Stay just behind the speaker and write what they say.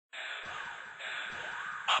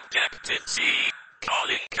Objective-C,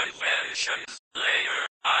 calling conventions, layer,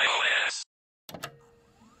 iOS.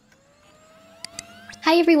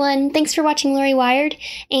 Hi everyone, thanks for watching laurieWIRED,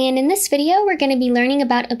 and in this video we're going to be learning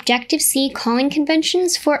about Objective-C calling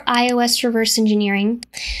conventions for iOS reverse engineering.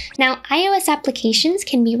 Now, iOS applications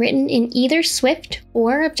can be written in either Swift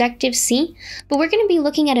or Objective-C, but we're going to be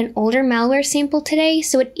looking at an older malware sample today,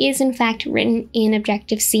 so it is in fact written in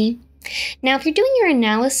Objective-C. Now, if you're doing your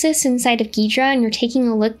analysis inside of Ghidra and you're taking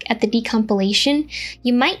a look at the decompilation,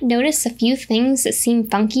 you might notice a few things that seem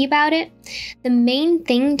funky about it. The main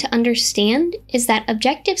thing to understand is that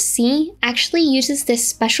Objective-C actually uses this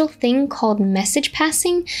special thing called message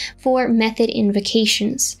passing for method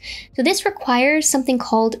invocations. So this requires something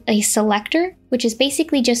called a selector, which is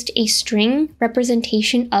basically just a string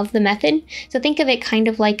representation of the method. So think of it kind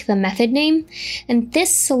of like the method name. And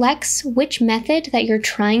this selects which method that you're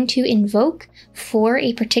trying to invoke for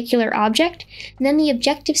a particular object. And then the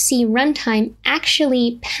Objective-C runtime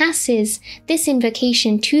actually passes this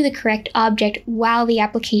invocation to the correct object while the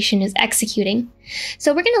application is executing.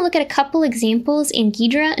 So we're going to look at a couple examples in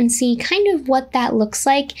Ghidra and see kind of what that looks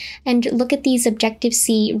like, and look at these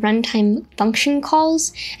Objective-C runtime function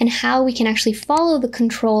calls and how we can actually follow the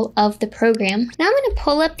control of the program. Now I'm going to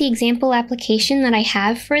pull up the example application that I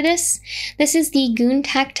have for this. This is the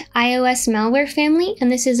goontact iOS malware family,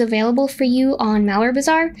 and this is available for you on Malware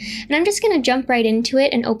Bazaar. And I'm just going to jump right into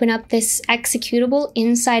it and open up this executable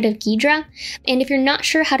inside of Ghidra. And if you're not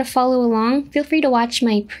sure how to follow along, feel free to watch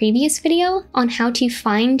my previous video on how to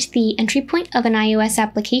find the entry point of an iOS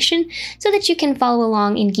application so that you can follow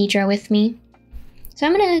along in Ghidra with me. So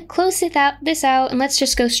I'm going to close this out and let's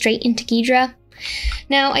just go straight into Ghidra.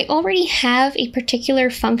 Now, I already have a particular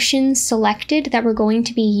function selected that we're going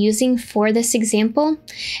to be using for this example,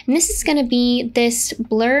 and this is going to be this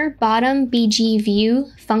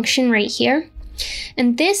blurBottomBgView function right here.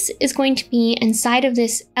 And this is going to be inside of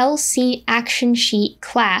this LCActionSheet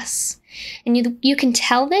class. And you can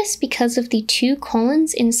tell this because of the 2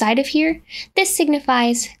 colons inside of here. This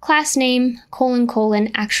signifies class name, :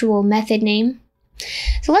 actual method name.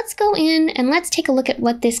 So let's go in and let's take a look at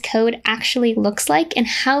what this code actually looks like and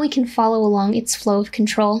how we can follow along its flow of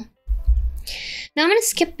control. Now I'm going to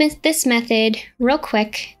skip this method real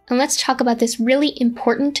quick, and let's talk about this really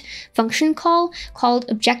important function call called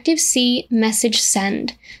Objective-C message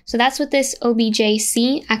send. So that's what this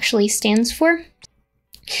objc actually stands for.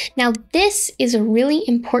 Now, this is a really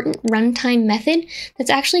important runtime method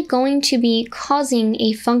that's actually going to be causing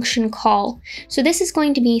a function call. So this is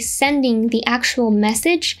going to be sending the actual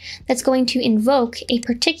message that's going to invoke a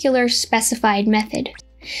particular specified method.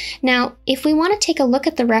 Now, if we want to take a look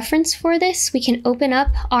at the reference for this, we can open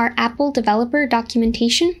up our Apple developer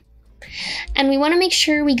documentation. And we want to make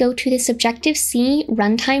sure we go to this Objective-C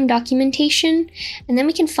runtime documentation, and then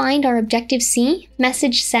we can find our Objective-C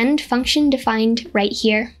message send function defined right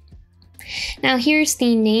here. Now here's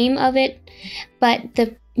the name of it, but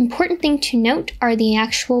the important thing to note are the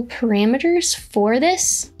actual parameters for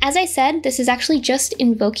this. As I said, this is actually just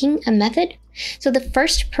invoking a method. So the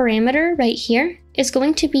first parameter right here is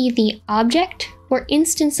going to be the object or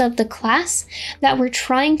instance of the class that we're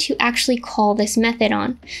trying to actually call this method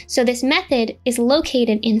on. So this method is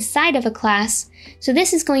located inside of a class, so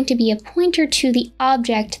this is going to be a pointer to the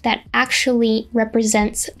object that actually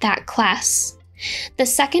represents that class. The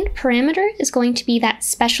second parameter is going to be that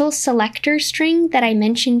special selector string that I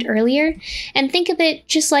mentioned earlier, and think of it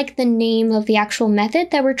just like the name of the actual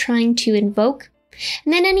method that we're trying to invoke.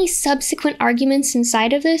 And then any subsequent arguments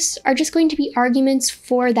inside of this are just going to be arguments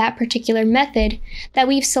for that particular method that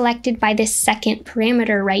we've selected by this second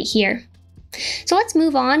parameter right here. So let's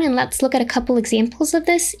move on and let's look at a couple examples of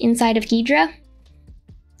this inside of Ghidra.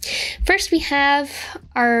 First, we have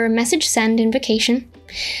our message send invocation.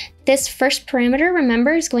 This first parameter,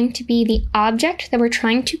 remember, is going to be the object that we're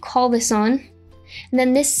trying to call this on. And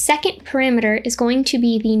then this second parameter is going to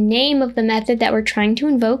be the name of the method that we're trying to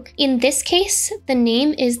invoke. In this case, the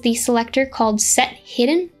name is the selector called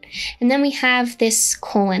setHidden, and then we have this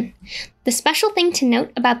colon. The special thing to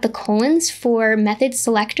note about the colons for method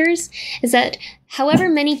selectors is that however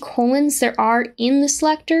many colons there are in the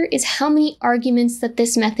selector is how many arguments that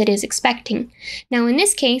this method is expecting. Now in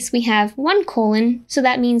this case, we have 1 colon, so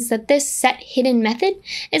that means that this setHidden method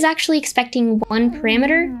is actually expecting 1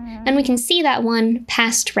 parameter, and we can see that one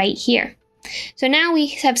passed right here. So now we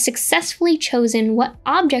have successfully chosen what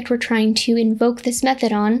object we're trying to invoke this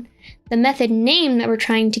method on, the method name that we're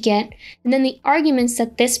trying to get, and then the arguments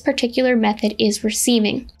that this particular method is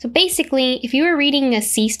receiving. So basically, if you were reading a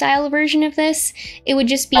C-style version of this, it would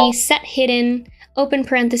just be setHidden open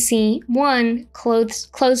parenthesis 1,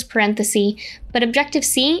 close parenthesis, but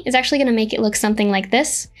Objective-C is actually going to make it look something like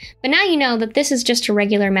this. But now you know that this is just a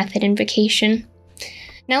regular method invocation.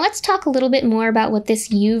 Now let's talk a little bit more about what this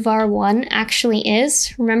uvar1 actually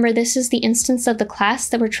is. Remember, this is the instance of the class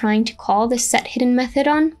that we're trying to call the setHidden method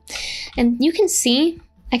on. And you can see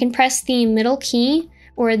I can press the middle key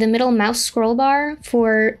or the middle mouse scroll bar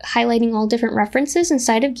for highlighting all different references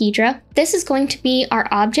inside of Ghidra. This is going to be our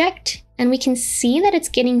object, and we can see that it's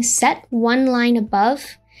getting set one line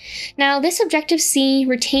above. Now, this Objective-C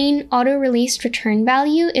retain auto-released return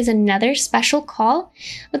value is another special call.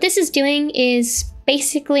 What this is doing is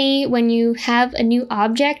basically when you have a new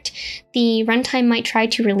object, the runtime might try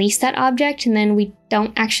to release that object and then we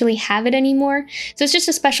don't actually have it anymore. So it's just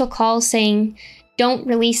a special call saying don't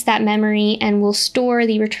release that memory and we'll store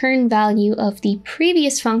the return value of the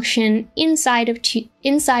previous function inside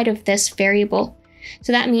of this variable.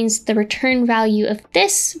 So that means the return value of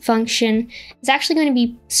this function is actually going to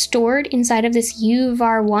be stored inside of this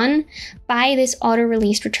uvar1 by this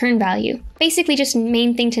auto-released return value. Basically, just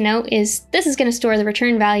main thing to note is this is going to store the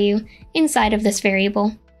return value inside of this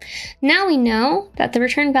variable. Now we know that the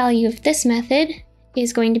return value of this method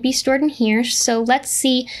is going to be stored in here, so let's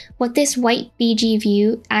see what this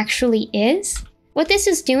white_bgView actually is. What this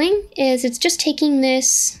is doing is it's just taking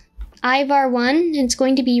this ivar1 and it's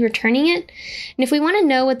going to be returning it. And if we want to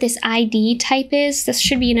know what this ID type is, this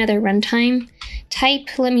should be another runtime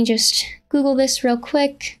type. Let me just Google this real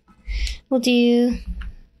quick. We'll do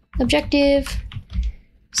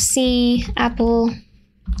Objective-C Apple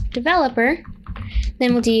Developer.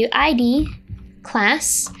 Then we'll do ID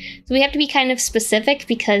class. So we have to be kind of specific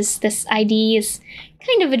because this ID is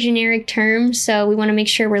kind of a generic term, so we want to make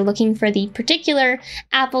sure we're looking for the particular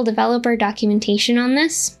Apple developer documentation on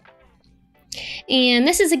this. And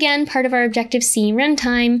this is again part of our Objective-C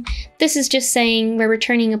runtime. This is just saying we're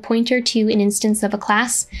returning a pointer to an instance of a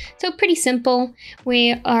class. So pretty simple.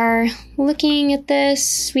 We are looking at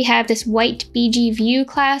this. We have this white_bgView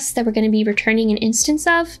class that we're going to be returning an instance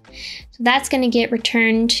of. So that's going to get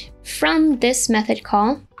returned from this method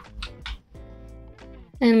call.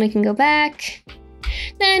 And we can go back.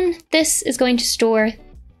 Then this is going to store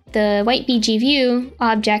the white_bgView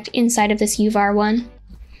object inside of this uvar1.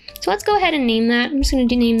 So let's go ahead and name that. I'm just going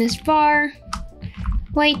to name this var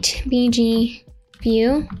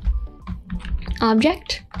white_bgView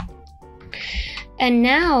object. And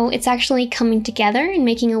now it's actually coming together and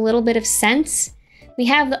making a little bit of sense. We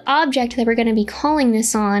have the object that we're going to be calling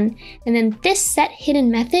this on, and then this setHidden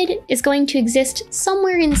method is going to exist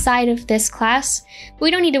somewhere inside of this class. But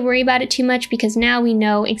we don't need to worry about it too much because now we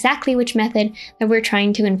know exactly which method that we're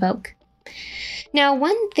trying to invoke. Now,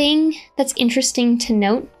 one thing that's interesting to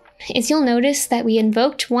note is you'll notice that we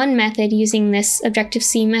invoked one method using this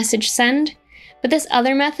Objective-C message send, but this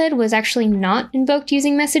other method was actually not invoked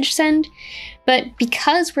using message send. But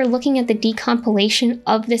because we're looking at the decompilation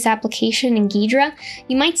of this application in Ghidra,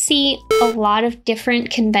 you might see a lot of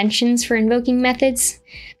different conventions for invoking methods.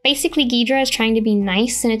 Basically, Ghidra is trying to be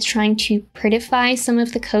nice and it's trying to prettify some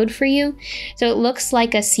of the code for you. So it looks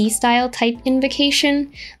like a C-style type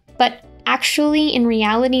invocation, but actually, in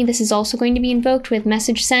reality, this is also going to be invoked with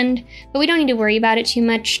message send, but we don't need to worry about it too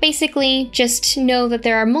much. Basically, just know that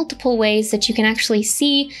there are multiple ways that you can actually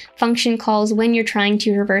see function calls when you're trying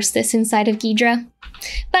to reverse this inside of Ghidra,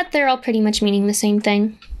 but they're all pretty much meaning the same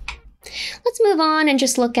thing. Let's move on and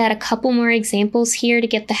just look at a couple more examples here to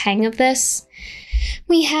get the hang of this.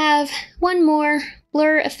 We have one more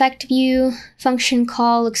blurEffect view function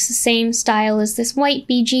call, looks the same style as this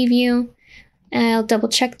white_bgView. I'll double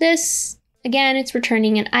check this. Again, it's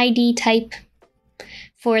returning an ID type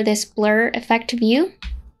for this blurEffect view.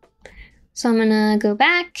 So I'm gonna go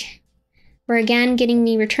back. We're again getting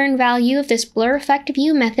the return value of this blurEffect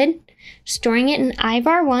view method, storing it in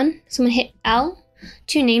ivar1. So I'm gonna hit L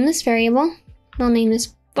to name this variable. I'll name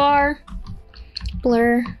this var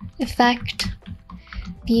blurEffect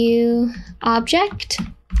view object.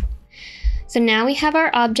 So now we have our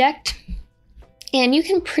object. And you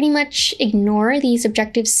can pretty much ignore these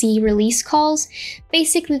Objective-C release calls.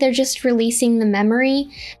 Basically, they're just releasing the memory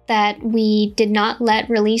that we did not let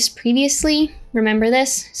release previously. Remember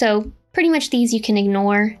this? So pretty much these you can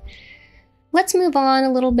ignore. Let's move on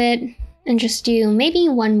a little bit and just do maybe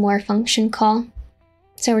one more function call.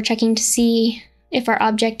 So we're checking to see if our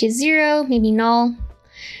object is 0, maybe null.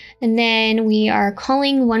 And then we are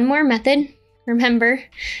calling one more method. Remember,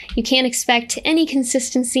 you can't expect any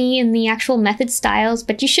consistency in the actual method styles,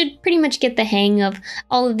 but you should pretty much get the hang of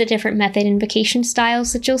all of the different method invocation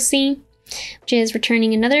styles that you'll see, which is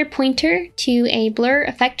returning another pointer to a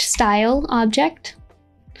blurEffect style object.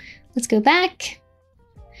 Let's go back.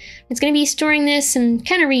 It's going to be storing this and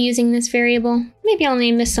kind of reusing this variable. Maybe I'll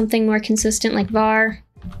name this something more consistent like var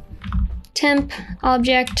temp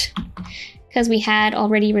object, because we had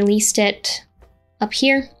already released it up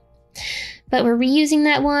here. But we're reusing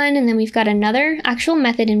that one, and then we've got another actual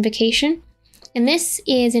method invocation. And this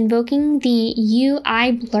is invoking the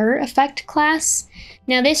UIBlurEffect class.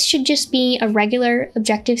 Now this should just be a regular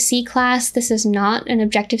Objective-C class. This is not an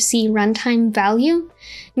Objective-C runtime value.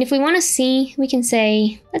 And if we want to see, we can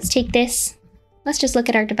say, let's take this. Let's just look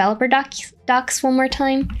at our developer docs one more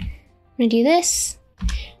time. I'm gonna do this.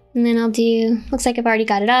 And then I'll do, looks like I've already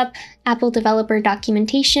got it up, Apple developer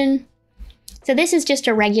documentation. So this is just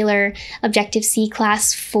a regular Objective-C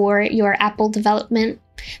class for your Apple development.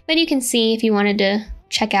 But you can see if you wanted to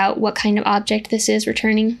check out what kind of object this is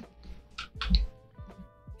returning.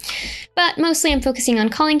 But mostly I'm focusing on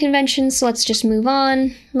calling conventions, so let's just move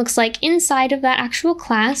on. Looks like inside of that actual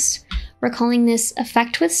class, we're calling this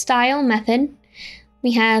effectWithStyle method.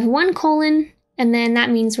 We have 1 colon, and then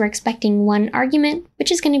that means we're expecting 1 argument,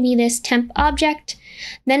 which is going to be this temp object.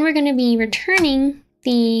 Then we're going to be returning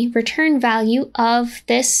the return value of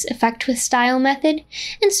this effectWithStyle method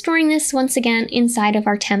and storing this once again inside of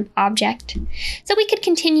our temp object. So we could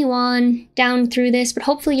continue on down through this, but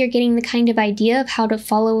hopefully you're getting the kind of idea of how to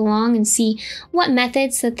follow along and see what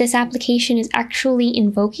methods that this application is actually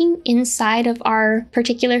invoking inside of our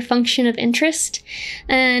particular function of interest.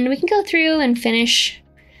 And we can go through and finish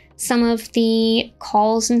some of the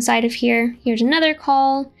calls inside of here. Here's another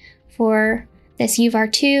call for this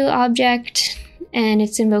uvar2 object, and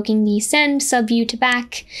it's invoking the send subview to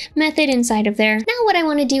back method inside of there. Now what I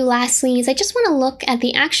want to do lastly is I just want to look at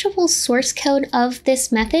the actual source code of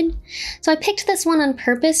this method. So I picked this one on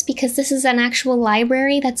purpose because this is an actual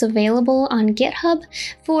library that's available on GitHub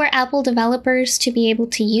for Apple developers to be able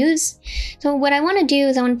to use. So what I want to do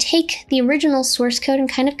is I want to take the original source code and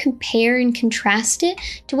kind of compare and contrast it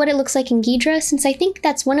to what it looks like in Ghidra, since I think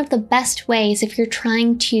that's one of the best ways if you're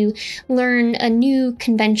trying to learn a new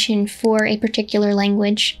convention for a particular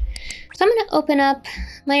language. So I'm going to open up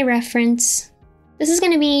my reference. This is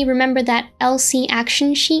going to be, remember that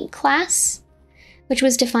LCActionSheet class, which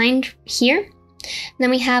was defined here. And then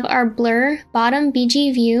we have our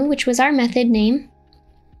blurBottomBgView, which was our method name.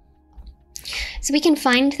 So we can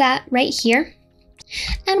find that right here.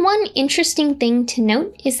 And one interesting thing to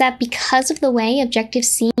note is that because of the way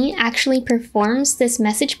Objective-C actually performs this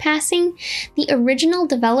message passing, the original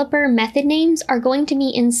developer method names are going to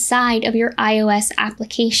be inside of your iOS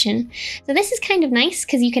application. So this is kind of nice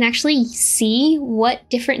because you can actually see what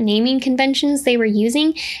different naming conventions they were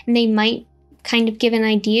using, and they might kind of give an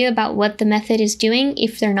idea about what the method is doing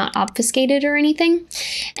if they're not obfuscated or anything.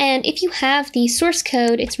 And if you have the source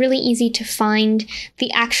code, it's really easy to find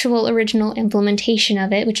the actual original implementation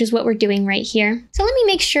of it, which is what we're doing right here. So let me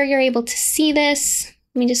make sure you're able to see this.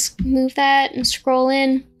 Let me just move that and scroll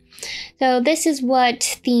in. So this is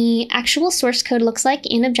what the actual source code looks like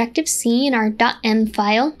in Objective-C in our .m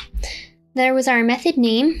file. There was our method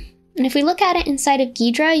name. And if we look at it inside of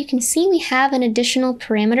Ghidra, you can see we have an additional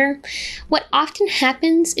parameter. What often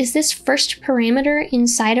happens is this first parameter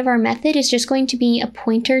inside of our method is just going to be a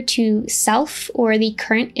pointer to self, or the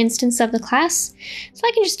current instance of the class. So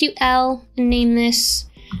I can just do L and name this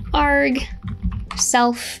arg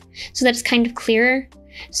self, so that it's kind of clearer.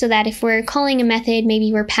 So that if we're calling a method,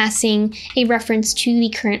 maybe we're passing a reference to the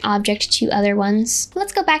current object to other ones.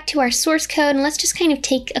 Let's go back to our source code and let's just kind of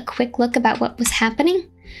take a quick look about what was happening.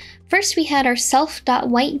 First, we had our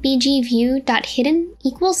self.whiteBgView.hidden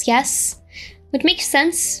equals yes, which makes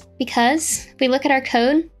sense because if we look at our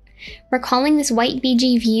code, we're calling this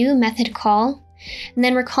whiteBgView method call, and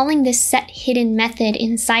then we're calling this setHidden method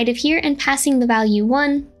inside of here and passing the value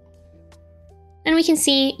 1. And we can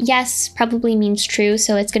see yes probably means true,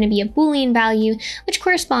 so it's going to be a Boolean value, which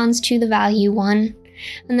corresponds to the value 1.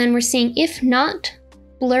 And then we're seeing if not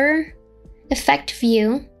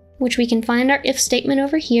blurEffectView, which we can find our if statement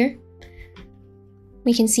over here.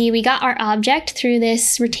 We can see we got our object through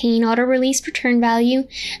this retain auto released return value.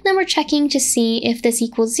 And then we're checking to see if this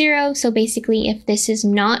equals 0. So basically if this is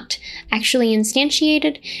not actually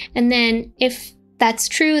instantiated. And then if that's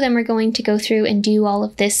true, then we're going to go through and do all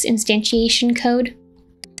of this instantiation code.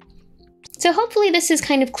 So hopefully this is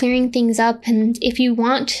kind of clearing things up, and if you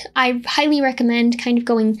want, I highly recommend kind of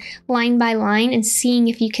going line by line and seeing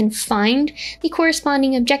if you can find the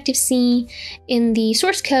corresponding Objective-C in the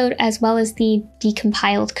source code as well as the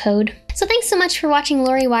decompiled code. So thanks so much for watching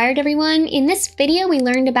laurieWIRED, everyone. In this video, we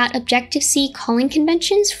learned about Objective-C calling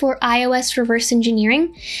conventions for iOS reverse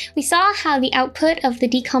engineering. We saw how the output of the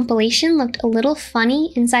decompilation looked a little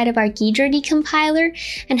funny inside of our Ghidra decompiler,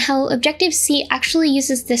 and how Objective-C actually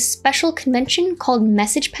uses this special convention called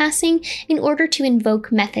message passing in order to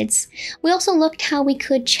invoke methods. We also looked how we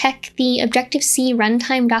could check the Objective-C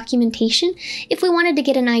runtime documentation if we wanted to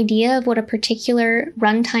get an idea of what a particular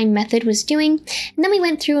runtime method was doing, and then we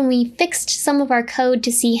went through and we fixed some of our code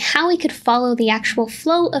to see how we could follow the actual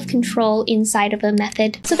flow of control inside of a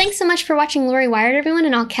method. So thanks so much for watching laurieWIRED, everyone,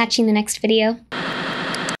 and I'll catch you in the next video.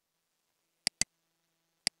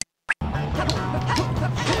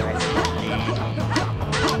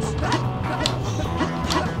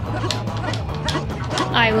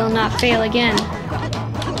 I will not fail again.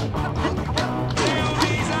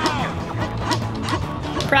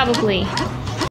 Probably.